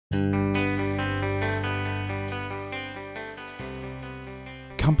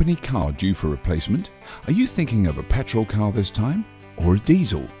company car due for replacement? Are you thinking of a petrol car this time? Or a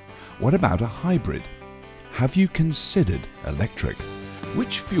diesel? What about a hybrid? Have you considered electric?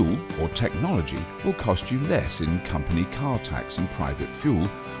 Which fuel or technology will cost you less in company car tax and private fuel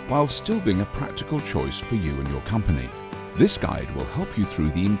while still being a practical choice for you and your company? This guide will help you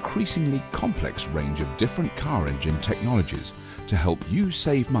through the increasingly complex range of different car engine technologies to help you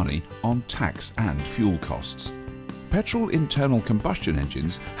save money on tax and fuel costs. Petrol internal combustion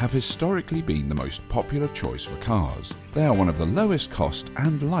engines have historically been the most popular choice for cars. They are one of the lowest cost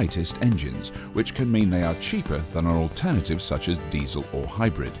and lightest engines, which can mean they are cheaper than an alternative such as diesel or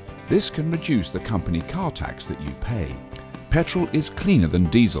hybrid. This can reduce the company car tax that you pay. Petrol is cleaner than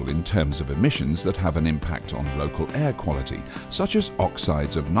diesel in terms of emissions that have an impact on local air quality, such as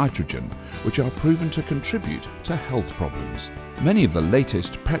oxides of nitrogen, which are proven to contribute to health problems. Many of the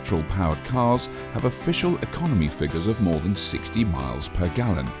latest petrol-powered cars have official economy figures of more than 60 miles per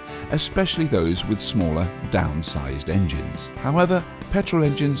gallon, especially those with smaller, downsized engines. However, petrol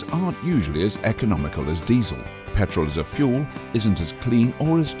engines aren't usually as economical as diesel. Petrol as a fuel isn't as clean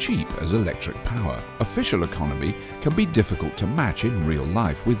or as cheap as electric power. Official economy can be difficult to match in real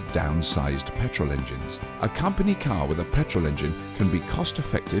life with downsized petrol engines. A company car with a petrol engine can be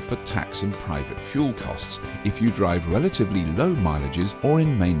cost-effective for tax and private fuel costs if you drive relatively low mileages or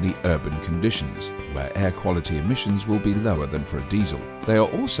in mainly urban conditions, where air quality emissions will be lower than for a diesel. They are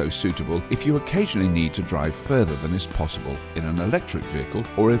also suitable if you occasionally need to drive further than is possible in an electric vehicle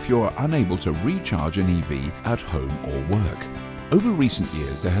or if you are unable to recharge an EV at home or work. Over recent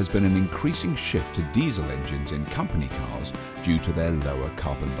years, there has been an increasing shift to diesel engines in company cars due to their lower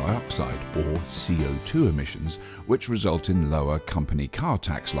carbon dioxide or CO2 emissions, which result in lower company car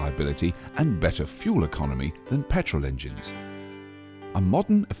tax liability and better fuel economy than petrol engines. A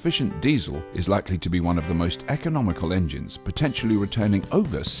modern, efficient diesel is likely to be one of the most economical engines, potentially returning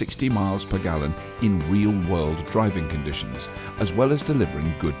over 60 miles per gallon in real-world driving conditions, as well as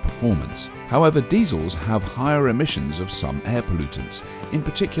delivering good performance. However, diesels have higher emissions of some air pollutants, in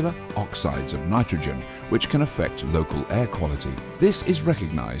particular oxides of nitrogen, which can affect local air quality. This is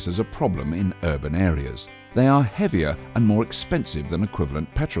recognized as a problem in urban areas. They are heavier and more expensive than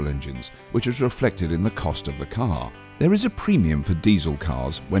equivalent petrol engines, which is reflected in the cost of the car. There is a premium for diesel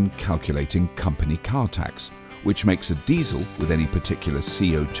cars when calculating company car tax, which makes a diesel with any particular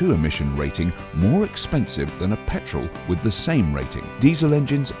CO2 emission rating more expensive than a petrol with the same rating. Diesel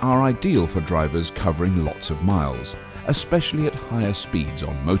engines are ideal for drivers covering lots of miles, especially at higher speeds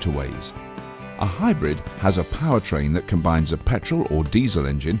on motorways. A hybrid has a powertrain that combines a petrol or diesel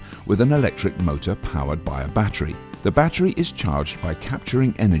engine with an electric motor powered by a battery. The battery is charged by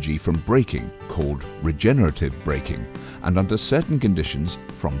capturing energy from braking, called regenerative braking, and under certain conditions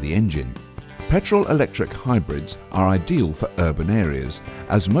from the engine. Petrol-electric hybrids are ideal for urban areas,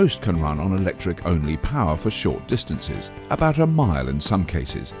 as most can run on electric-only power for short distances, about a mile in some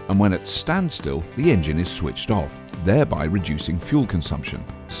cases, and when at standstill, the engine is switched off, thereby reducing fuel consumption,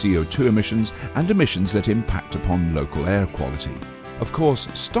 CO2 emissions, and emissions that impact upon local air quality. Of course,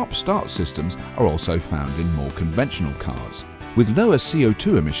 stop-start systems are also found in more conventional cars. With lower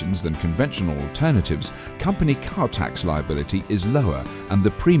CO2 emissions than conventional alternatives, company car tax liability is lower and the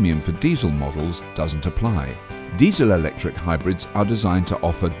premium for diesel models doesn't apply. Diesel-electric hybrids are designed to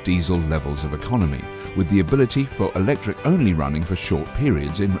offer diesel levels of economy, with the ability for electric-only running for short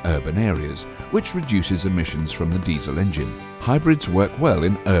periods in urban areas, which reduces emissions from the diesel engine. Hybrids work well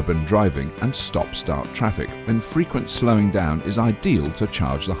in urban driving and stop-start traffic, when frequent slowing down is ideal to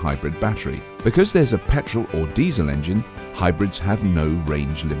charge the hybrid battery. Because there's a petrol or diesel engine, hybrids have no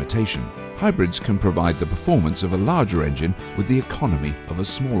range limitation. Hybrids can provide the performance of a larger engine with the economy of a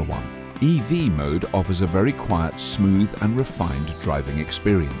smaller one. EV mode offers a very quiet, smooth and refined driving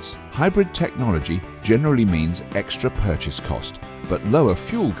experience. Hybrid technology generally means extra purchase cost, but lower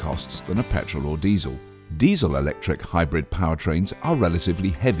fuel costs than a petrol or diesel. Diesel-electric hybrid powertrains are relatively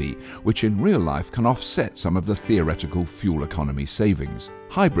heavy, which in real life can offset some of the theoretical fuel economy savings.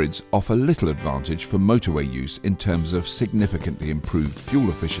 Hybrids offer little advantage for motorway use in terms of significantly improved fuel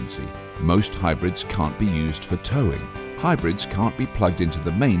efficiency. Most hybrids can't be used for towing. Hybrids can't be plugged into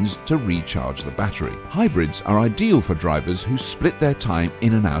the mains to recharge the battery. Hybrids are ideal for drivers who split their time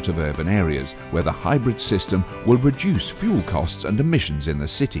in and out of urban areas, where the hybrid system will reduce fuel costs and emissions in the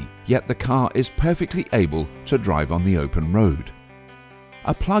city, yet the car is perfectly able to drive on the open road.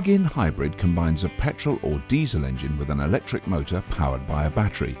 A plug-in hybrid combines a petrol or diesel engine with an electric motor powered by a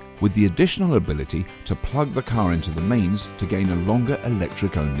battery, with the additional ability to plug the car into the mains to gain a longer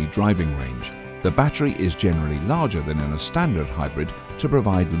electric-only driving range. The battery is generally larger than in a standard hybrid to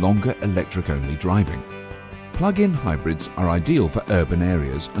provide longer electric-only driving. Plug-in hybrids are ideal for urban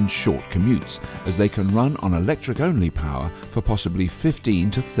areas and short commutes, as they can run on electric-only power for possibly 15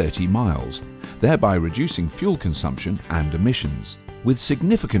 to 30 miles, thereby reducing fuel consumption and emissions. With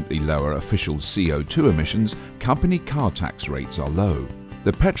significantly lower official CO2 emissions, company car tax rates are low.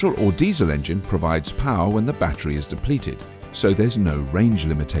 The petrol or diesel engine provides power when the battery is depleted, so there's no range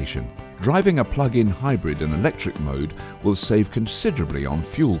limitation. Driving a plug-in hybrid in electric mode will save considerably on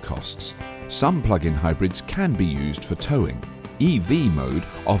fuel costs. Some plug-in hybrids can be used for towing. EV mode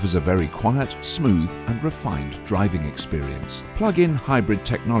offers a very quiet, smooth and refined driving experience. Plug-in hybrid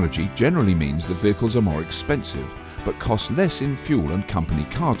technology generally means the vehicles are more expensive, but cost less in fuel and company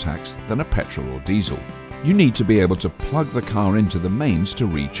car tax than a petrol or diesel. You need to be able to plug the car into the mains to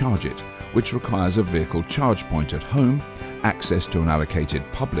recharge it, which requires a vehicle charge point at home, access to an allocated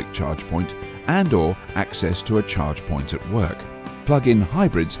public charge point, and/or access to a charge point at work. Plug-in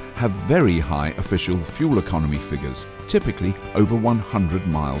hybrids have very high official fuel economy figures, typically over 100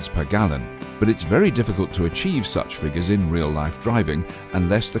 miles per gallon. But it's very difficult to achieve such figures in real-life driving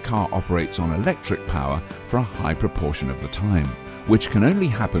unless the car operates on electric power for a high proportion of the time, which can only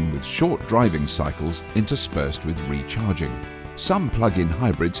happen with short driving cycles interspersed with recharging. Some plug-in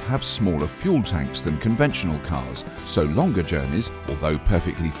hybrids have smaller fuel tanks than conventional cars, so longer journeys, although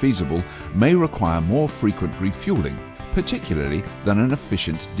perfectly feasible, may require more frequent refueling, particularly than an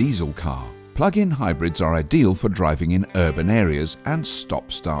efficient diesel car. Plug-in hybrids are ideal for driving in urban areas and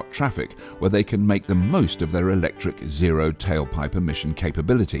stop-start traffic, where they can make the most of their electric zero tailpipe emission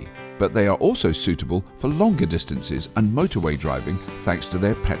capability. But they are also suitable for longer distances and motorway driving thanks to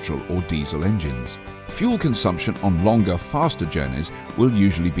their petrol or diesel engines. Fuel consumption on longer, faster journeys will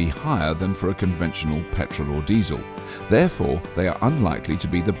usually be higher than for a conventional petrol or diesel. Therefore, they are unlikely to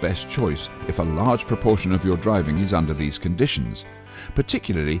be the best choice if a large proportion of your driving is under these conditions,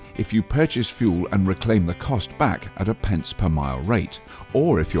 particularly if you purchase fuel and reclaim the cost back at a pence per mile rate,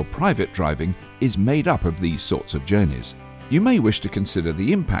 or if your private driving is made up of these sorts of journeys. You may wish to consider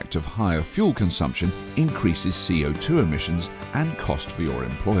the impact of higher fuel consumption increases CO2 emissions and cost for your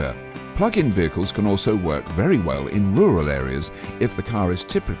employer. Plug-in vehicles can also work very well in rural areas if the car is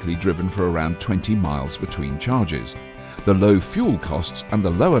typically driven for around 20 miles between charges. The low fuel costs and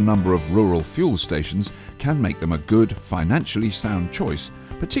the lower number of rural fuel stations can make them a good, financially sound choice,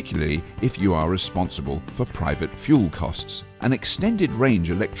 particularly if you are responsible for private fuel costs. An extended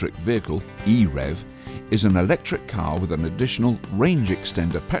range electric vehicle, EREV, is an electric car with an additional range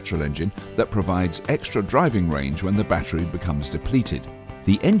extender petrol engine that provides extra driving range when the battery becomes depleted.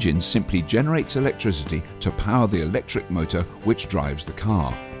 The engine simply generates electricity to power the electric motor which drives the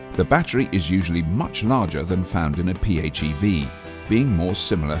car. The battery is usually much larger than found in a PHEV, being more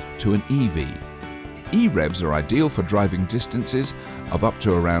similar to an EV. EREVs are ideal for driving distances of up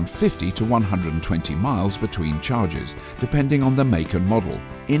to around 50 to 120 miles between charges, depending on the make and model,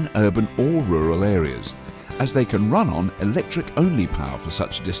 in urban or rural areas, as they can run on electric-only power for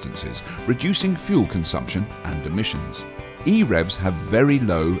such distances, reducing fuel consumption and emissions. EREVs have very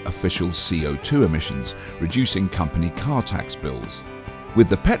low official CO2 emissions, reducing company car tax bills. With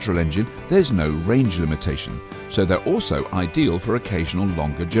the petrol engine, there's no range limitation, so they're also ideal for occasional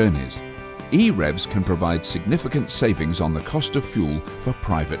longer journeys. EREVs can provide significant savings on the cost of fuel for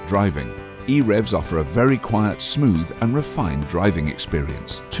private driving. EREVs offer a very quiet, smooth and refined driving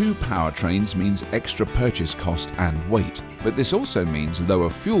experience. Two powertrains means extra purchase cost and weight, but this also means lower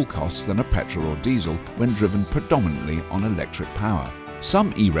fuel costs than a petrol or diesel when driven predominantly on electric power.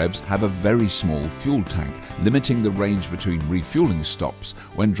 Some EREVs have a very small fuel tank, limiting the range between refueling stops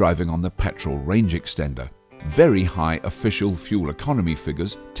when driving on the petrol range extender. Very high official fuel economy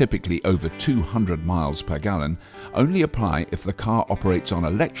figures, typically over 200 miles per gallon, only apply if the car operates on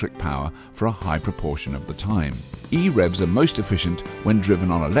electric power for a high proportion of the time. EREVs are most efficient when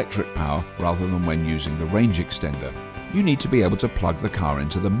driven on electric power rather than when using the range extender. You need to be able to plug the car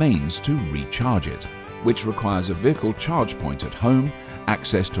into the mains to recharge it, which requires a vehicle charge point at home,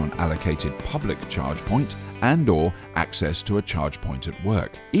 access to an allocated public charge point, and/or access to a charge point at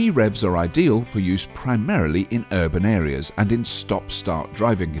work. EREVs are ideal for use primarily in urban areas and in stop-start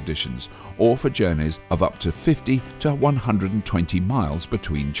driving conditions, or for journeys of up to 50 to 120 miles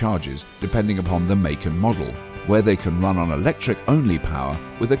between charges, depending upon the make and model, where they can run on electric-only power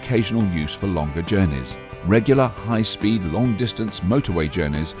with occasional use for longer journeys. Regular high-speed, long-distance motorway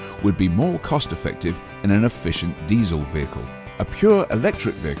journeys would be more cost-effective in an efficient diesel vehicle. A pure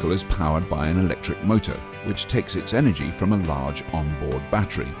electric vehicle is powered by an electric motor, which takes its energy from a large onboard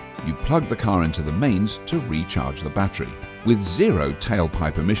battery. You plug the car into the mains to recharge the battery. With zero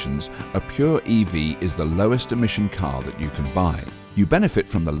tailpipe emissions, a pure EV is the lowest emission car that you can buy. You benefit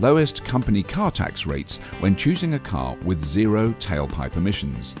from the lowest company car tax rates when choosing a car with zero tailpipe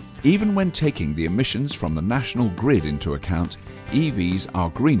emissions. Even when taking the emissions from the national grid into account, EVs are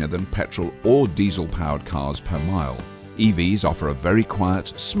greener than petrol or diesel-powered cars per mile. EVs offer a very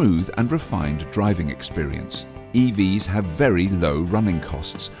quiet, smooth and refined driving experience. EVs have very low running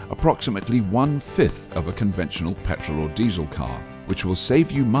costs, approximately 1/5 of a conventional petrol or diesel car, which will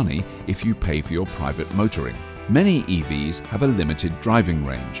save you money if you pay for your private motoring. Many EVs have a limited driving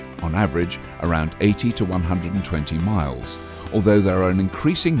range, on average around 80 to 120 miles, although there are an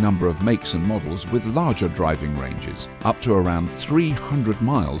increasing number of makes and models with larger driving ranges, up to around 300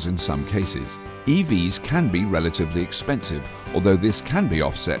 miles in some cases. EVs can be relatively expensive, although this can be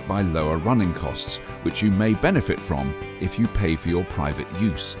offset by lower running costs, which you may benefit from if you pay for your private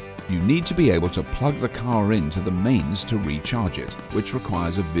use. You need to be able to plug the car into the mains to recharge it, which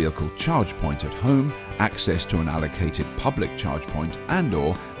requires a vehicle charge point at home, access to an allocated public charge point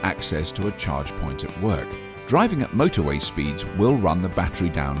and/or access to a charge point at work. Driving at motorway speeds will run the battery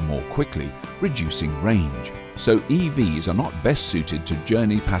down more quickly, reducing range. So EVs are not best suited to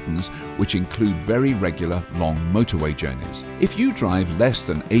journey patterns which include very regular long motorway journeys. If you drive less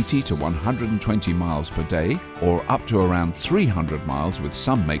than 80 to 120 miles per day, or up to around 300 miles with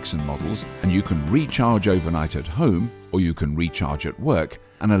some makes and models, and you can recharge overnight at home, or you can recharge at work,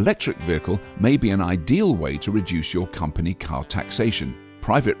 an electric vehicle may be an ideal way to reduce your company car taxation,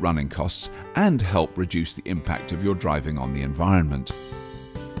 private running costs, and help reduce the impact of your driving on the environment.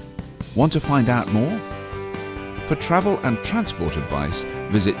 Want to find out more? For travel and transport advice,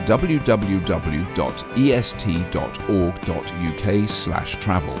 visit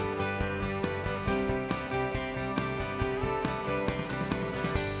www.est.org.uk/travel.